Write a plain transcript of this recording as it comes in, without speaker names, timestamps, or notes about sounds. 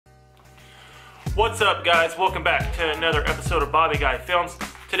What's up, guys? Welcome back to another episode of Bobby Guy Films.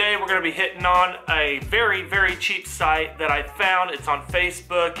 Today we're going to be hitting on a very, very cheap site that I found. It's on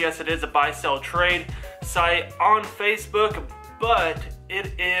Facebook. Yes, it is a buy-sell trade site on Facebook, but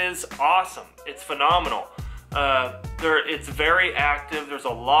it is awesome. It's phenomenal. It's very active. There's a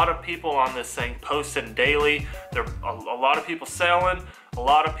lot of people on this thing posting daily. There are a lot of people selling, a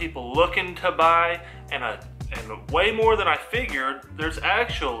lot of people looking to buy, and way more than I figured. There's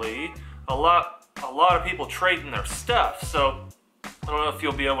actually a lot of people trading their stuff. So I don't know if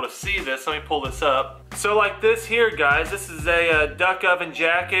you'll be able to see this. Let me pull this up. So like this here, guys, this is a duck oven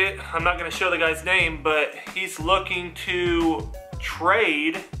jacket. I'm not going to show the guy's name, but he's looking to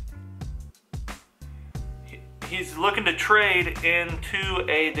trade. He's looking to trade into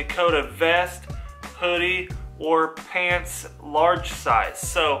a Dakota vest, hoodie, or pants large size.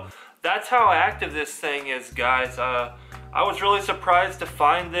 So that's how active this thing is, guys. I was really surprised to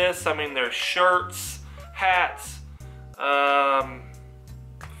find this. I mean, there's shirts, hats, flat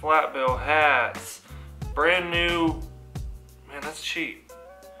bill hats, brand new. Man, that's cheap.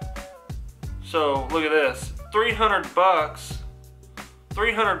 So look at this, 300 bucks.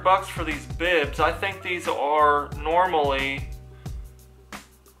 300 bucks for these bibs. I think these are normally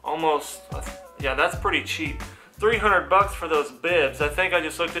almost, yeah, that's pretty cheap. 300 bucks for those bibs. I think I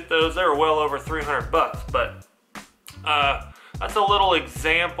just looked at those. They were well over 300 bucks, but that's a little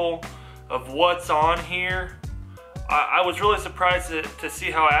example of what's on here. I was really surprised to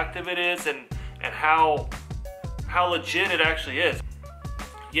see how active it is and how legit it actually is.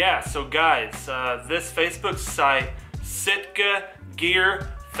 Yeah, so guys, this Facebook site, Sitka Gear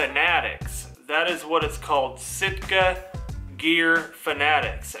Fanatics. That is what it's called, Sitka Gear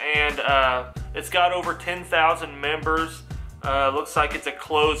Fanatics. And it's got over 10,000 members. Looks like it's a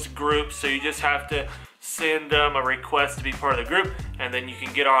closed group, so you just have to send them a request to be part of the group, and then you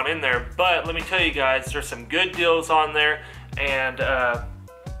can get on in there. But let me tell you guys, there's some good deals on there, and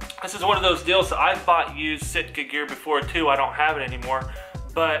this is one of those deals that I've bought used Sitka gear before too. I don't have it anymore,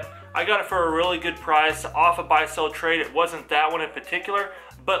 but I got it for a really good price off a buy-sell trade. It wasn't that one in particular,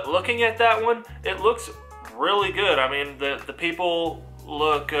 but looking at that one, it looks really good. I mean, the people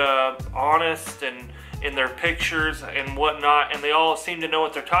look honest and in their pictures and whatnot, and they all seem to know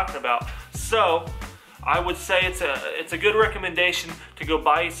what they're talking about. So I would say it's a good recommendation to go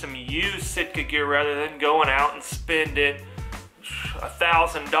buy some used Sitka gear rather than going out and spending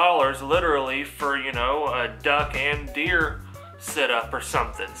 $1,000 literally for, you know, a duck and deer setup or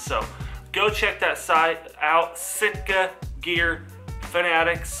something. So go check that site out, Sitka Gear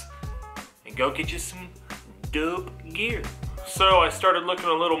Fanatics, and go get you some dope gear. So I started looking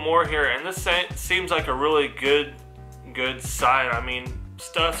a little more here, and this seems like a really good site. I mean,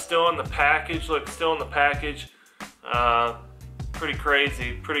 stuff still in the package. Look, still in the package. Pretty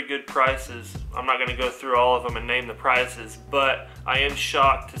crazy, pretty good prices. I'm not going to go through all of them and name the prices, but I am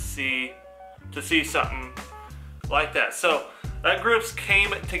shocked to see something like that. So that group's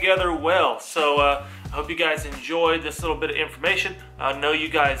came together well. So I hope you guys enjoyed this little bit of information. I know you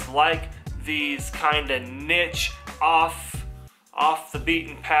guys like these kind of niche, off the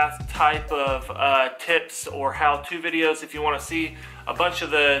beaten path type of tips or how-to videos. If you want to see a bunch of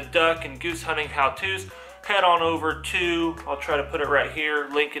the duck and goose hunting how-tos, head on over to, I'll try to put it right here,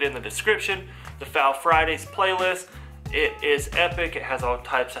 link it in the description, the Foul Fridays playlist. It is epic. It has all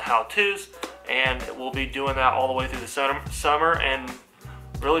types of how-tos, and we'll be doing that all the way through the summer and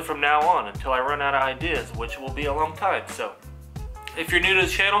really from now on until I run out of ideas, which will be a long time. So if you're new to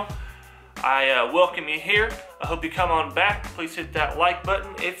the channel, I welcome you here. I hope you come on back. Please hit that like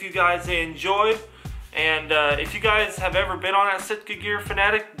button if you guys enjoyed. And if you guys have ever been on that Sitka Gear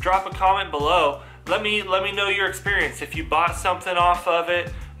Fanatic, drop a comment below. Let me know your experience. If you bought something off of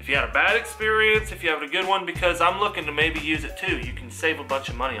it, if you had a bad experience, if you have a good one, because I'm looking to maybe use it too. You can save a bunch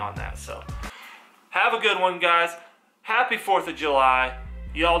of money on that. So have a good one, guys. Happy 4th of July.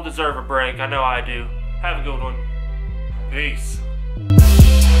 Y'all deserve a break. I know I do. Have a good one. Peace.